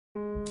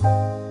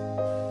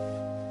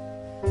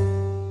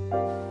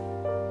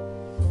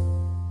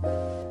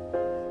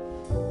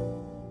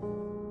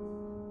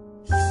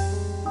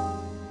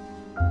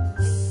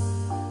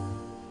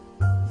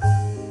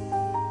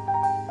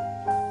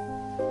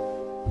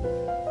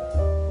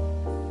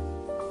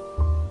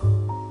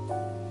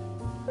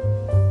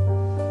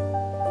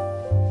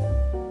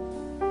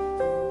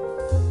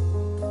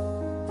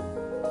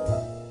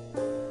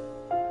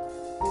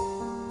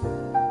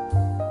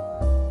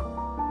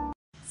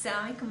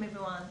Assalamu alaikum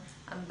everyone,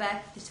 I'm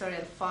back with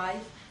tutorial 5.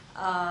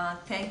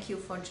 Thank you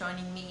for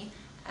joining me,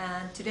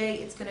 and today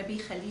it's gonna be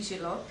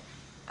Khaleeji look.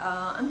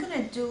 I'm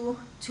gonna do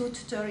two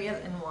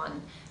tutorials in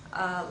one.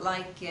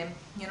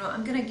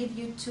 I'm gonna give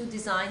you two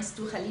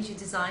Khaleeji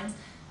designs,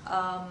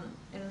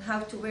 and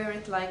how to wear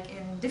it like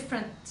in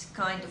different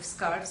kind of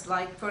scarves.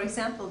 Like for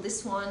example,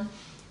 this one,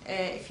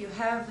 if you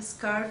have a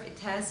scarf, it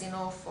has it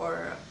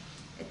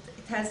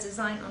has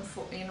design on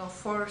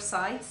four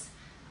sides.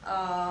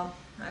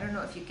 I don't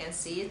know if you can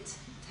see it.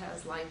 It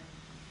has like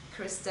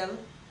crystal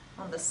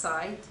on the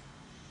side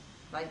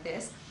like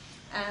this,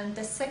 and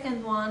the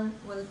second one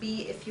will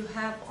be if you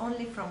have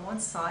only from one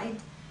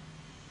side,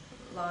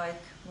 like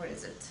where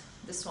is it,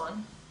 this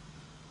one,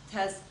 it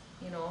has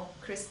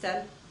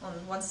crystal on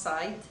one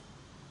side.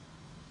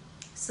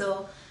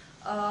 So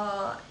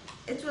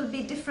it will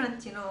be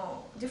different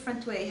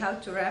different way how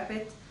to wrap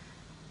it.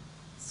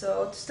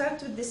 So to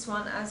start with this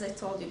one, as I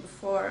told you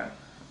before,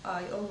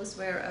 I always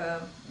wear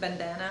a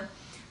bandana.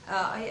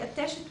 I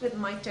attach it with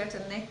my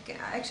turtleneck.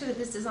 Actually,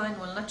 this design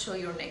will not show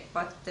your neck,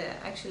 but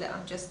actually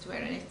I'm just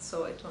wearing it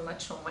so it will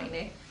not show my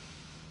neck.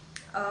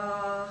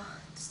 To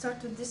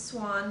start with this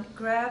one,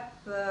 grab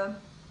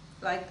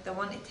like the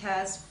one it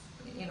has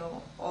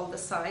all the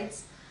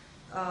sides,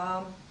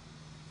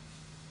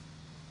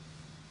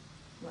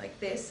 like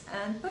this,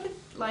 and put it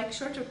like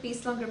shorter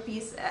piece, longer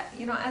piece,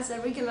 as a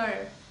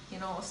regular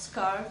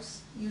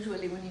scarves.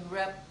 Usually when you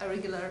wrap a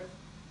regular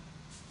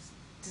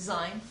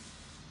design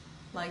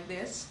like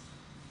this,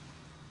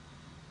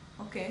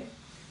 okay,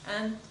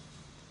 and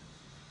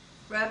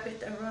wrap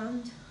it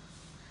around,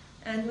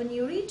 and when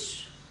you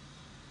reach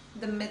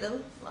the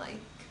middle,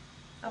 like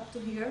up to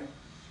here,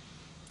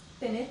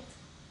 pin it,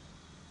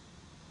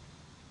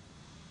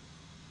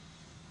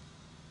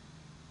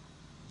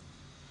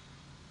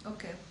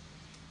 okay,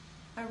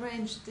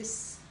 arrange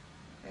this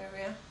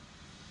area,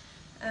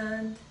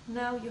 and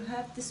now you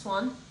have this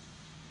one.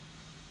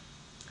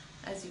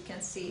 As you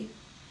can see,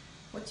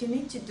 what you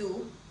need to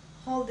do,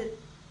 hold it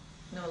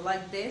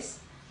like this,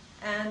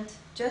 and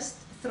just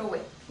throw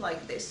it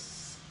like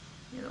this,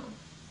 if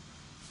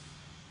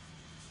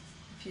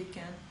you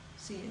can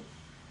see it.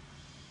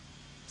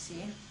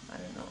 I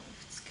don't know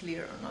if it's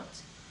clear or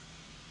not,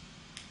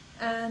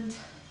 and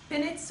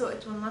pin it so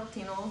it will not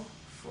fall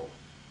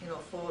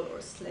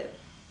or slip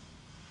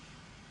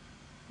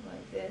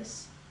like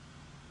this.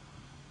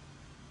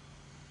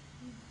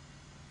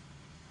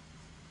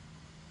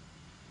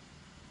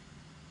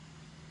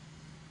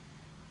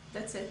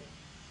 That's it.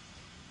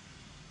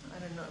 I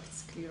don't know if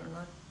it's clear or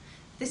not.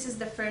 This is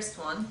the first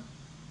one.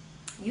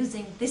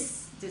 Using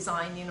this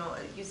design,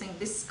 using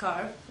this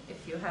scarf,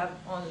 if you have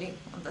only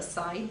on the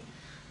side,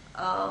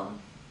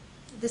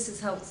 this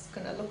is how it's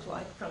gonna look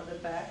like from the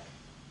back.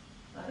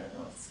 I don't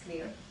know if it's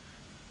clear.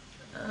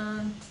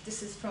 And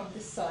this is from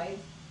this side.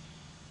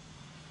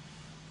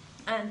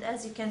 And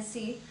as you can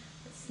see,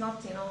 it's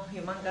not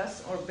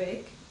humongous or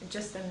big. It's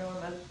just a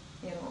normal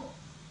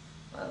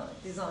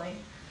design.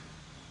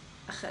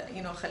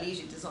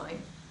 Khaleeji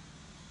design.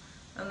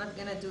 I'm not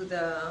gonna do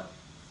the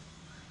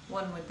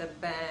one with the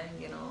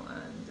bang,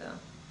 and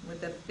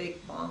with the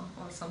big bomb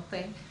or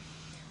something.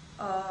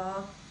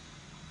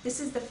 This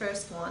is the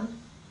first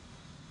one.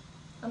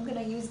 I'm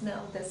gonna use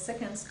now the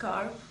second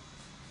scarf.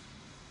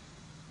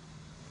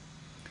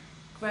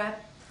 Grab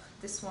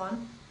this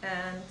one,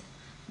 and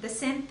the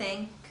same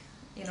thing,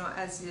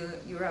 as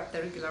you wrap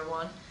the regular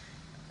one.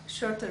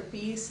 Shorter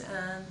piece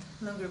and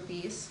longer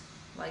piece,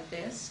 like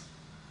this.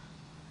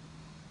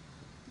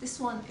 This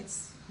one,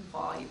 it's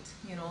wide,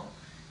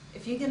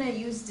 If you're gonna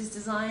use this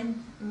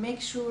design,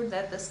 make sure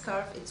that the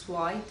scarf it's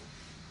wide,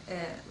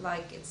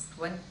 like it's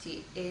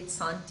 28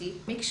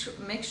 cm. Make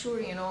sure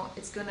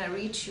it's gonna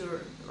reach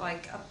your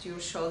up to your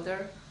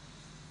shoulder.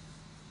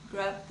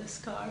 Grab the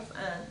scarf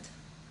and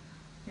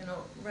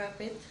wrap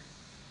it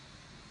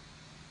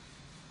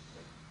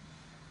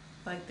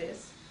like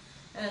this.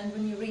 And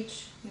when you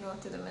reach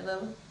to the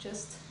middle,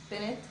 just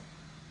pin it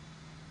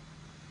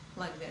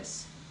like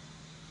this.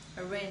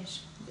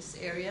 Arrange this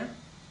area,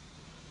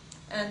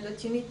 and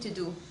what you need to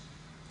do,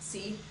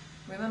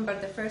 remember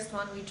the first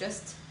one we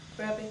just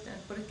grab it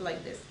and put it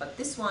like this, but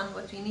this one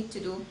what we need to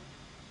do,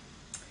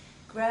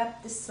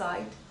 grab this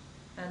side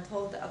and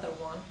hold the other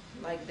one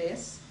like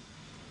this,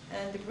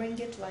 and bring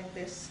it like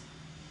this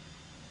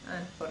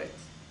and put it.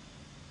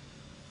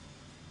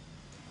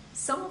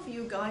 Some of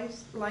you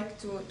guys like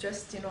to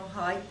just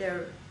hide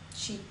their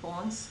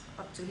cheekbones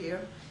up to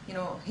here.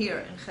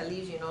 Here in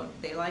Khaleej,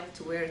 they like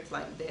to wear it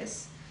like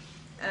this.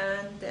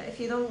 and if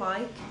you don't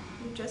like,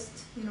 you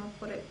just, you know,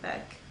 put it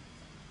back.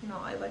 You know,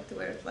 I like to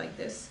wear it like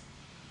this,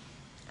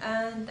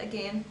 and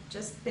again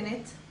just pin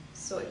it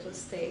so it will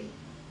stay.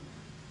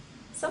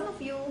 Some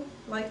of you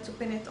like to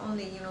pin it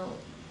only, you know,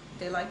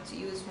 they like to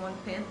use one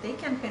pin. They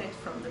can pin it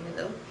from the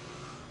middle.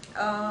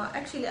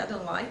 Actually I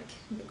don't like,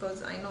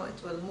 because I know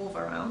it will move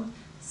around,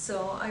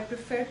 so I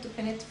prefer to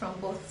pin it from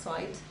both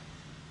sides.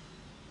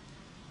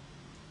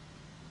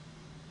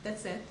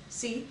 That's it.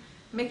 See,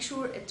 make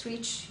sure it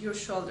reach your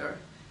shoulder,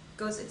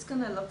 because it's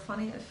gonna look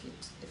funny if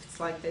it's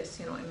like this,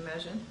 you know,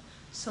 imagine.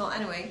 So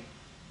anyway,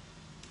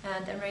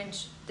 and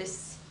arrange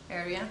this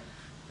area,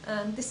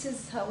 and this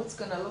is how it's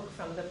gonna look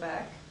from the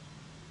back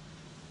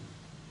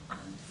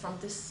and from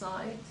this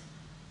side.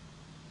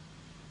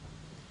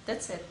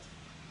 That's it.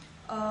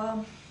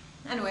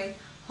 Anyway,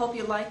 hope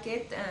you like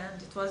it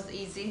and it was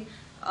easy.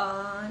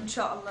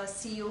 Inshallah,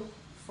 see you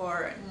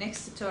for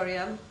next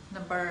tutorial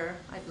number,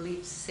 I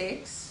believe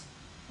 6.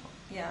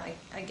 Yeah,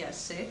 I guess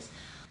 6.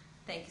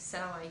 Thank you.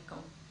 Assalamu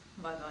alaikum.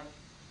 Bye bye.